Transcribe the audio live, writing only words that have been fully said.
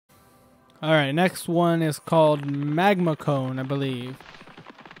Alright, next one is called Magma Cone, I believe.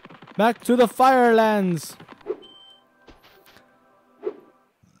 Back to the Firelands!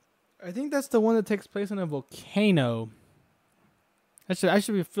 I think that's the one that takes place in a volcano. I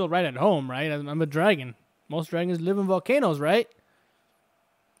should feel right at home, right? I'm a dragon. Most dragons live in volcanoes, right?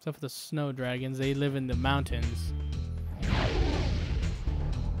 Except for the snow dragons, they live in the mountains.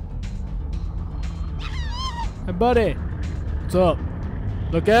 Hey, buddy. What's up?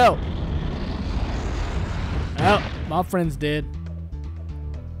 Look out. Well, my friend's dead.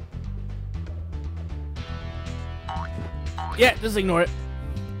 Yeah, just ignore it.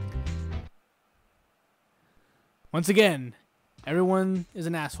 Once again, everyone is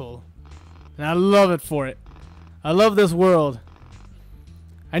an asshole. And I love it for it. I love this world.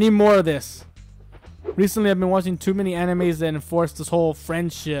 I need more of this. Recently, I've been watching too many animes that enforce this whole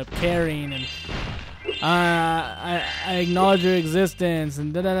friendship, caring, and I acknowledge your existence,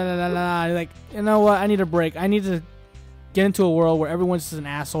 and da da da da da. Like, you know what? I need a break. I need to get into a world where everyone's just an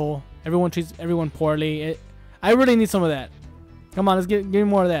asshole. Everyone treats everyone poorly. I really need some of that. Come on, let's give me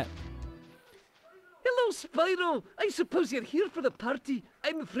more of that. Hello, Spyro. I suppose you're here for the party.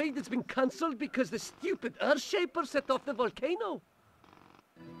 I'm afraid it's been cancelled because the stupid Earthshaper set off the volcano.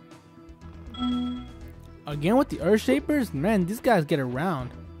 Again with the Earthshapers? Man, these guys get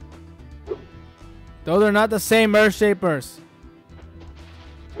around. Though they're not the same Earthshapers.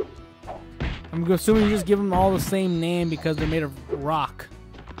 I'm assuming you just give them all the same name because they're made of rock.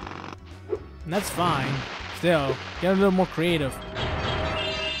 And that's fine. Still, get a little more creative.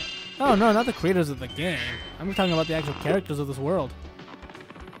 Oh no, not the creators of the game. I'm talking about the actual characters of this world.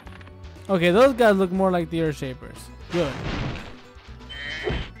 Okay, those guys look more like the Earthshapers. Good.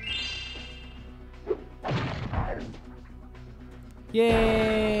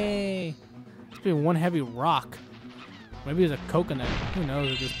 Yay! Must be one heavy rock. Maybe it's a coconut. Who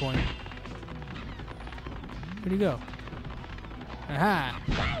knows at this point? Where'd he go? Aha!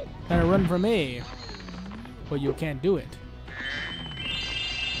 Trying to run from me. But you can't do it.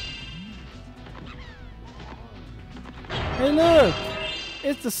 Hey look!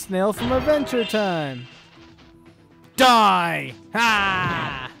 It's the snail from Adventure Time! Die!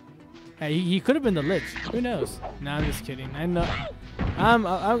 Ha! Hey, he could have been the Lich. Who knows? No, I'm just kidding. I know.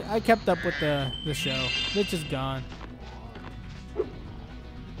 I kept up with the show. Lich is gone.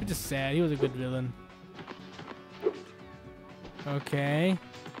 It's just sad. He was a good villain. Okay.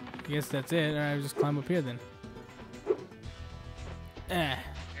 I guess that's it. Alright, I'll just climb up here then.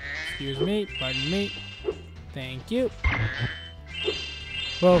 Excuse me. Pardon me. Thank you.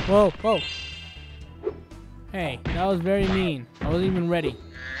 Whoa, whoa, whoa. Hey, that was very mean. I wasn't even ready.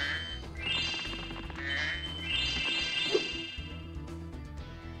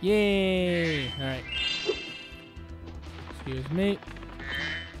 Yay! Alright. Excuse me.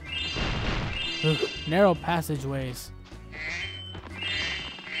 Ugh, narrow passageways.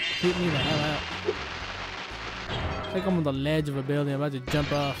 Keep me the hell out. It's like I'm on the ledge of a building. I'm about to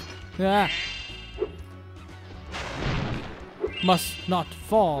jump off. Ah! Must not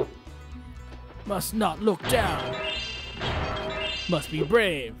fall. Must not look down. Must be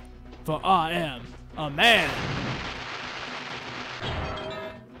brave, for I am a man.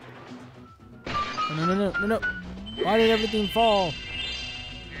 No. Why did everything fall?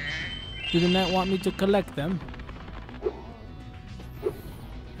 Do they not want me to collect them?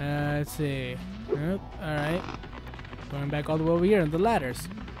 Let's see. Nope. Alright. Going back all the way over here on the ladders.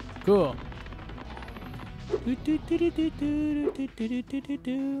 Cool.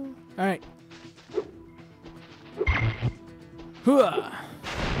 Alright. Hooah!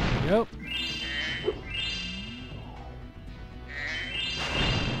 Yep.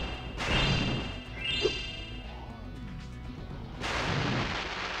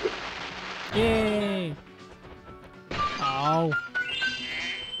 Yay! Ow.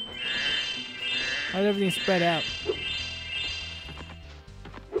 How'd everything spread out?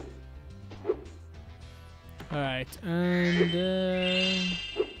 Alright, and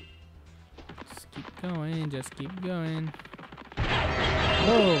just keep going.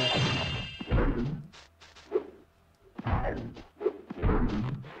 Whoa!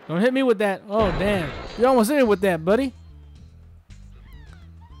 Don't hit me with that. Oh, damn. You almost hit me with that, buddy.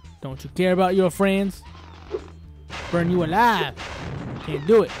 Don't you care about your friends? Burn you alive. Can't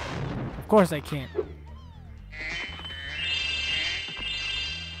do it. Of course I can't.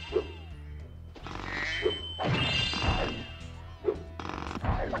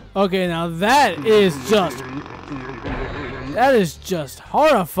 Okay, now that is just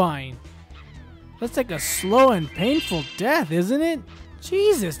horrifying. That's like a slow and painful death, isn't it?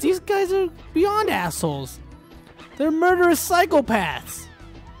 Jesus, these guys are beyond assholes. They're murderous psychopaths.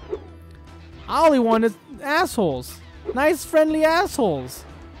 All he wanted is assholes. Nice, friendly assholes.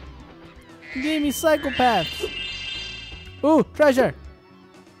 He gave me psychopaths. Ooh, treasure.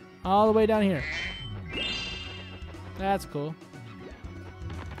 All the way down here. That's cool.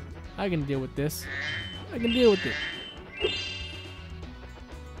 I can deal with this. I can deal with it.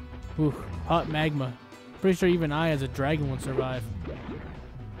 Ooh, hot magma. Pretty sure even I as a dragon would survive.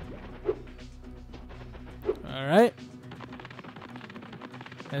 Alright.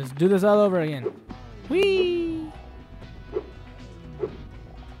 Let's do this all over again. Whee!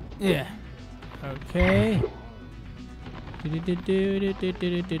 Yeah. Okay.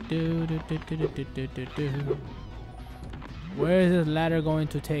 Where is this ladder going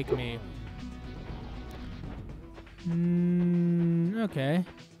to take me? Okay.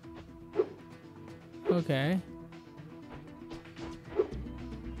 Okay.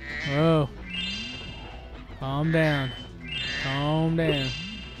 Whoa. Calm down. Calm down.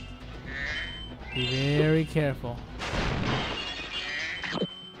 Be very careful.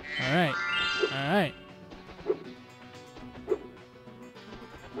 Alright. Alright.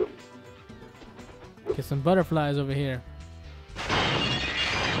 Get some butterflies over here.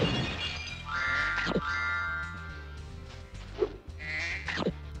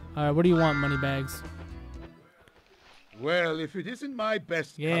 Alright, what do you want, Moneybags? Well, if it isn't my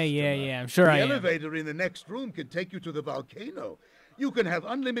best Yeah, customer, I'm sure I am. The elevator in the next room can take you to the volcano. You can have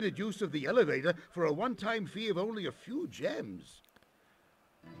unlimited use of the elevator for a one-time fee of only a few gems.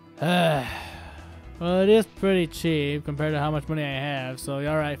 Well, it is pretty cheap compared to how much money I have, so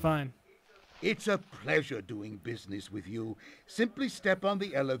alright, fine. It's a pleasure doing business with you. Simply step on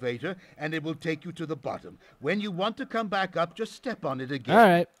the elevator and it will take you to the bottom. When you want to come back up, just step on it again.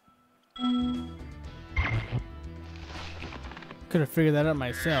 Alright. Could have figured that out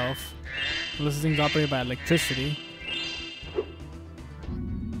myself. Unless this thing's operated by electricity.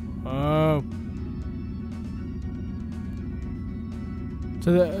 Oh.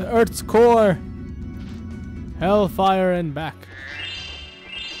 To the Earth's core. Hellfire and back.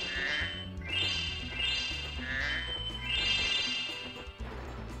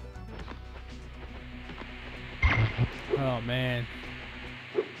 Oh man.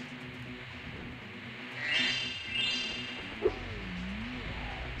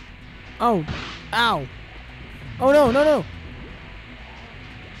 Oh, ow. Oh no, no, no.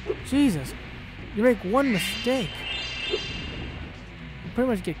 Jesus. You make one mistake. You pretty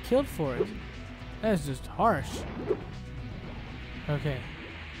much get killed for it. That's just harsh. Okay.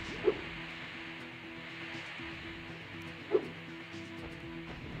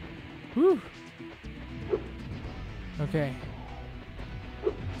 Whew. Okay.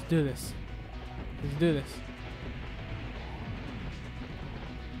 Let's do this. Let's do this.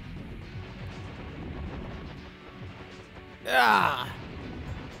 Ah!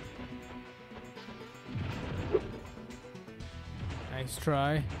 Nice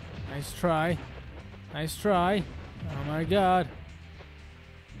try. Nice try. Nice try. Oh my god.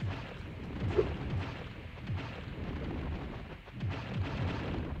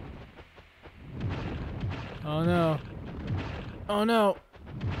 Oh no. Oh no.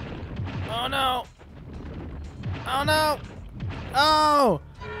 Oh no. Oh no. Oh!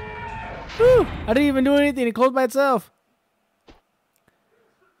 Whew! I didn't even do anything. It closed by itself.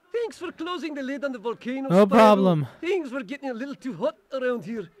 Thanks for closing the lid on the volcano. No Spyro. problem. Things were getting a little too hot around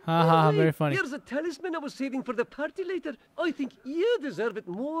here. Haha, Anyway, very funny. Here's a talisman I was saving for the party later. I think you deserve it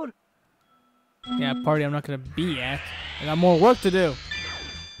more. Yeah, party I'm not gonna be at. I got more work to do.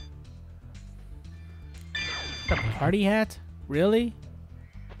 A party hat? Really?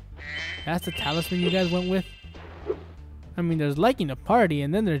 That's the talisman you guys went with? I mean, there's liking a party,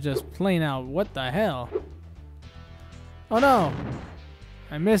 and then there's just plain out what the hell. Oh no!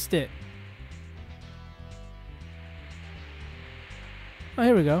 I missed it. Oh,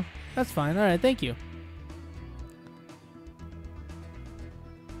 here we go. That's fine. Alright, thank you.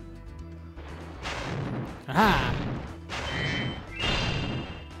 Aha!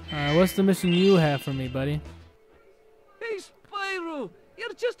 Alright, what's the mission you have for me, buddy? Hey, Spyro!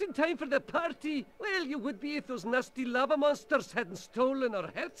 You're just in time for the party. Well, you would be if those nasty lava monsters hadn't stolen our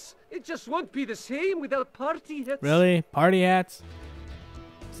hats. It just won't be the same without party hats. Really? Party hats?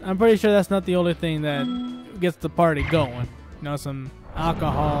 I'm pretty sure that's not the only thing that gets the party going. You know, some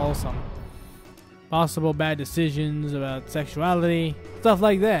alcohol, some possible bad decisions about sexuality, stuff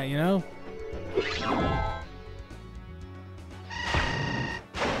like that, you know?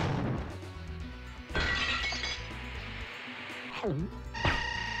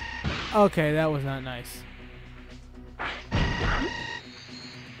 Okay, that was not nice.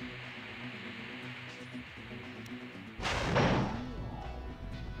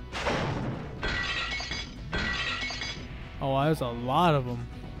 Oh, there's a lot of them.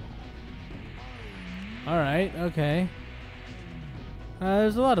 Alright, okay.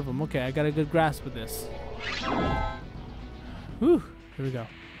 There's a lot of them. Okay, I got a good grasp of this. Whew, here we go.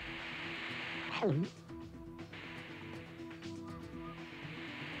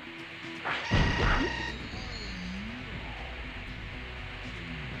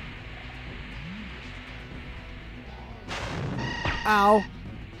 Ow.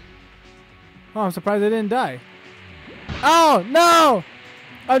 Oh, I'm surprised I didn't die. Oh, no!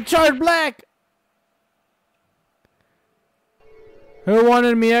 I'm charred black! Who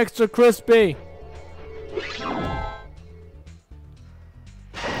wanted me extra crispy?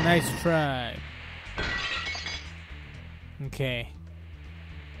 Nice try. Okay.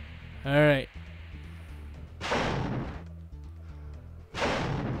 Alright.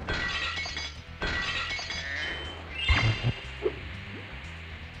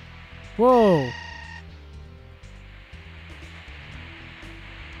 Whoa!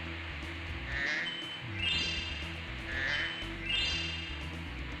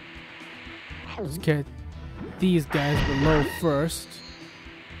 Let's get these guys below first.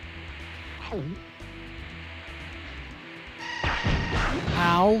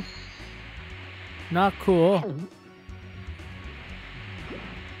 Ow. Not cool.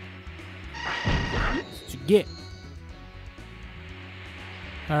 That's what you get.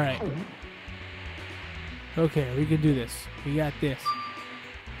 Alright. Okay, we can do this. We got this.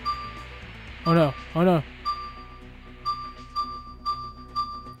 Oh no. Oh no.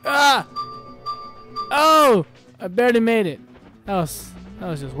 Ah! Oh! I barely made it. That was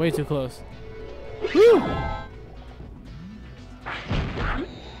just way too close. Woo!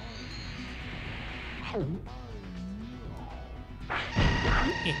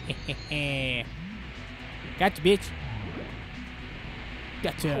 Gotcha, bitch.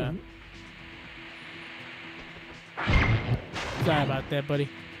 Gotcha. Sorry about that, buddy.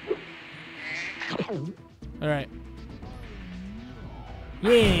 Alright.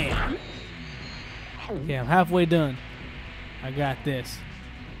 Yeah! Okay, I'm halfway done. I got this.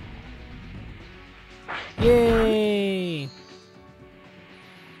 Yay!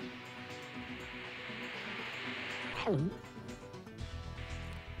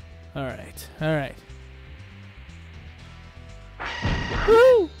 Alright, alright.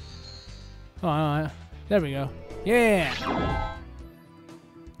 Woo! Oh, there we go. Yeah!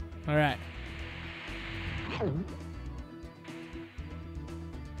 Alright.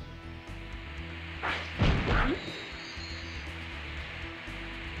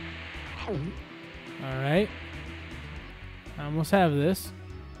 Alright. I almost have this.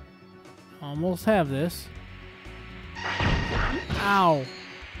 Almost have this. Ow!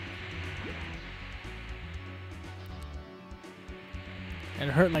 It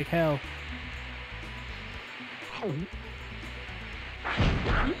hurt like hell.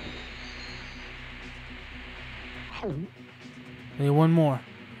 Only one more.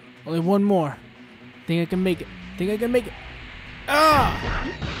 Only one more. Think I can make it. Think I can make it. Ah!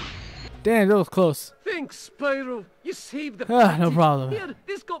 Damn, that was close. Thanks, Spyro. You saved the Ah, no party. problem. Here,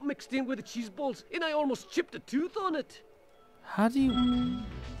 this got mixed in with the cheese balls, and I almost chipped a tooth on it. How do you...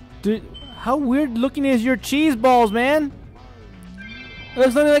 how weird looking is your cheese balls, man? It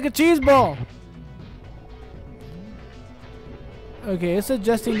looks something like a cheese ball. Okay, it's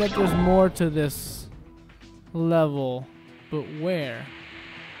suggesting that there's more to this level. But where?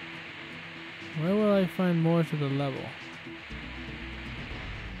 Where will I find more to the level?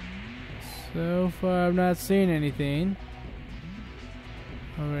 So far, I've not seen anything.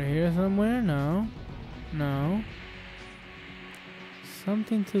 Over here somewhere? No. No.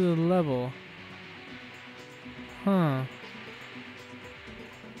 Something to the level. Huh.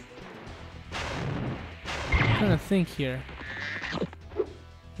 I'm trying to think here.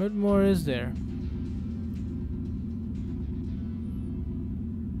 What more is there?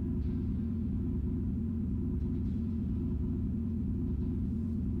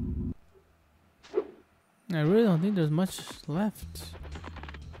 I really don't think there's much left.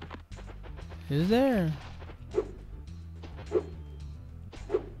 Is there?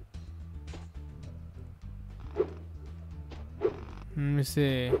 Let me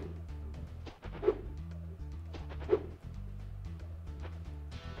see.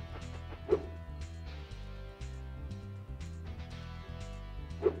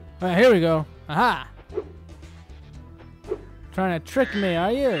 Alright, here we go. Aha! Trying to trick me,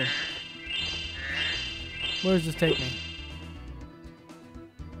 are you? Where does this take me?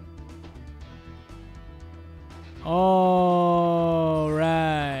 Oh,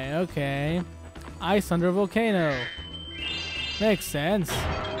 right. Okay. Ice under a volcano. Makes sense.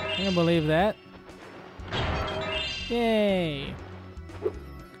 I can believe that. Yay!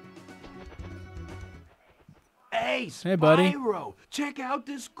 Hey, Hey, buddy. Spyro, check out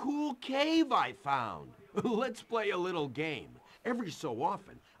this cool cave I found. Let's play a little game. Every so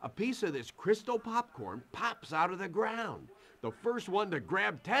often, a piece of this crystal popcorn pops out of the ground. The first one to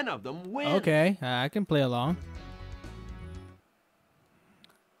grab 10 of them wins. Okay, I can play along.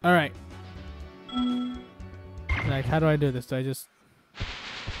 All right. Like, how do I do this? Do I just...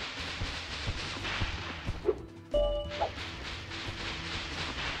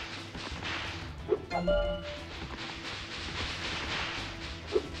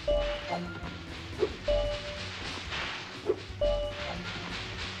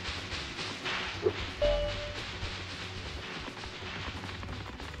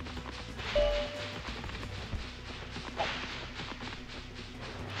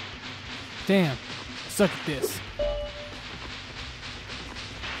 Damn. Suck at this.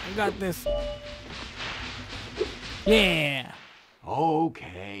 I got this. Yeah.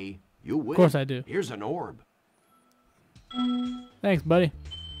 Okay, you win. Of course I do. Here's an orb. Thanks, buddy.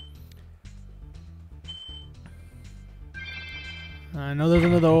 I know there's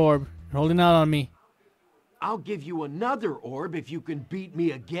another orb. You're holding out on me. I'll give you another orb if you can beat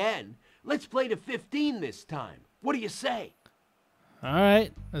me again. Let's play to 15 this time. What do you say? All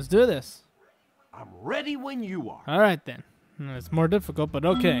right, let's do this. I'm ready when you are. All right, then. It's more difficult, but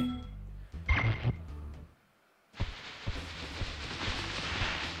okay.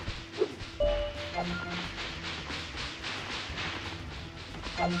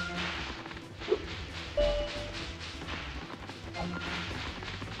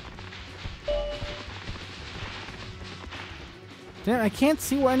 Damn, I can't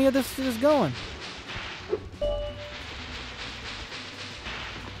see where any of this shit is going.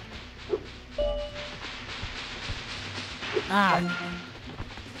 Ah.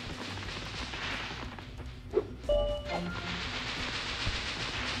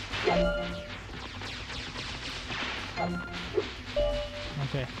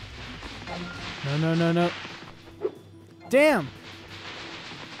 Okay. No, no, no, no. Damn.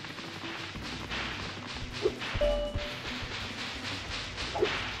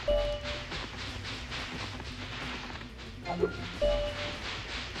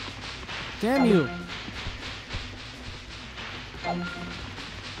 Damn you.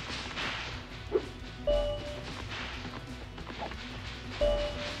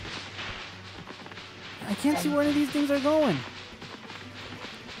 I can't see where any of these things are going.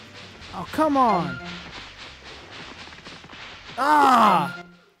 Oh, come on. Ah!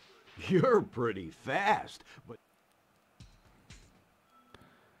 You're pretty fast, but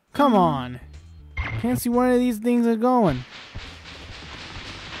Come on. Can't see where any of these things are going.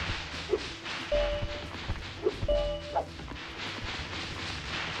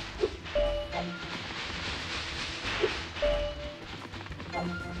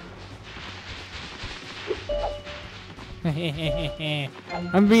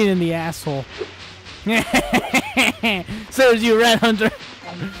 I'm being the asshole. So is you, Rat Hunter.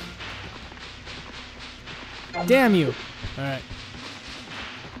 Damn you. Alright.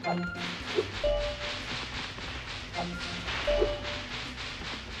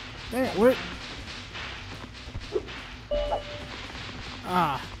 Damn it, where?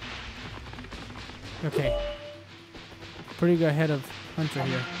 Ah. Okay. Pretty good ahead of Hunter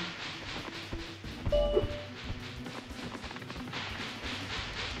here.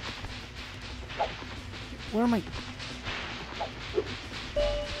 Where am I?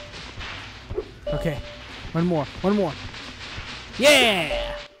 Okay. One more. One more.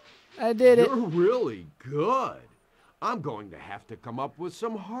 Yeah! I did it. you're really good. I'm going to have to come up with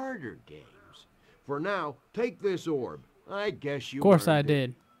some harder games. For now, take this orb. I guess you Of course I earned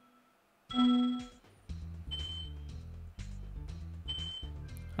it. did.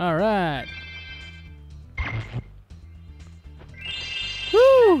 All right.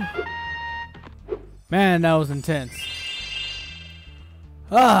 Woo! Man, that was intense.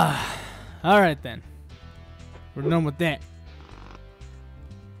 Ah. All right then. We're done with that.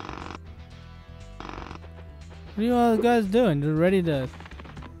 What are you all guys doing? You ready to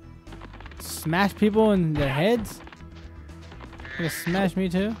smash people in their heads? You gonna smash me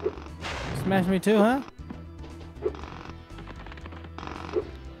too? Smash me too, huh?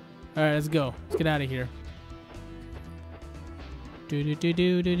 Alright, let's go. Let's get out of here.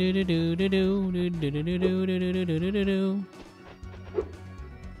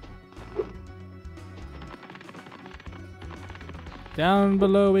 Down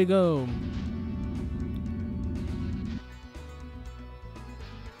below we go.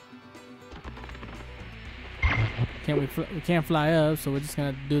 We can't fly up, so we're just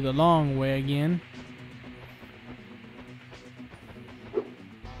gonna do the long way again.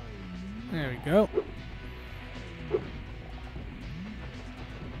 There we go.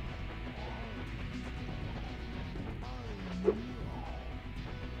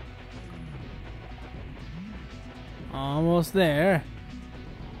 Almost there.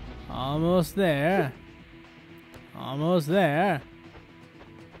 Almost there. Almost there.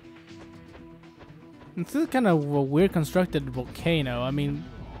 This is kind of a weird constructed volcano. I mean,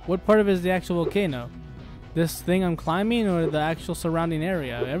 what part of it is the actual volcano? This thing I'm climbing or the actual surrounding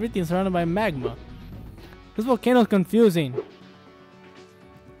area? Everything's surrounded by magma. This volcano's confusing.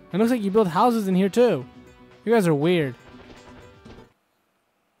 It looks like you build houses in here too. You guys are weird.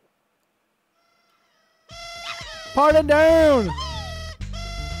 Party down!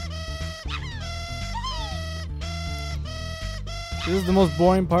 This is the most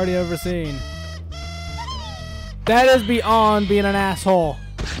boring party I've ever seen. That is beyond being an asshole.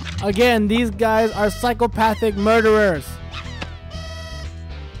 Again, these guys are psychopathic murderers.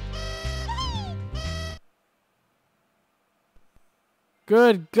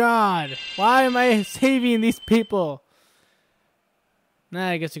 Good God. Why am I saving these people? Nah,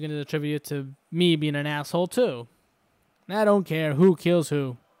 I guess you're going to attribute it to me being an asshole too. I don't care who kills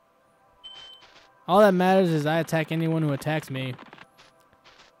who. All that matters is I attack anyone who attacks me.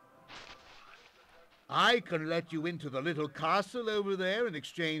 I can let you into the little castle over there in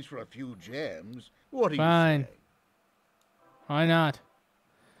exchange for a few gems. What do you Fine. say? Why not?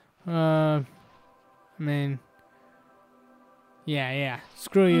 I mean... Yeah.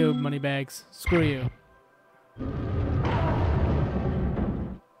 Screw you, moneybags. Screw you.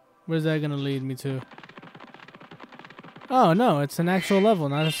 Where's that gonna lead me to? Oh, no, it's an actual level,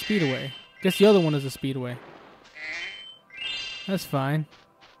 not a speedway. Guess the other one is a speedway. That's fine.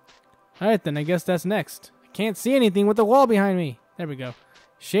 Alright then, I guess that's next. I can't see anything with the wall behind me. There we go.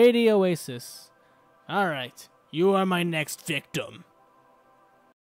 Shady Oasis. Alright, you are my next victim.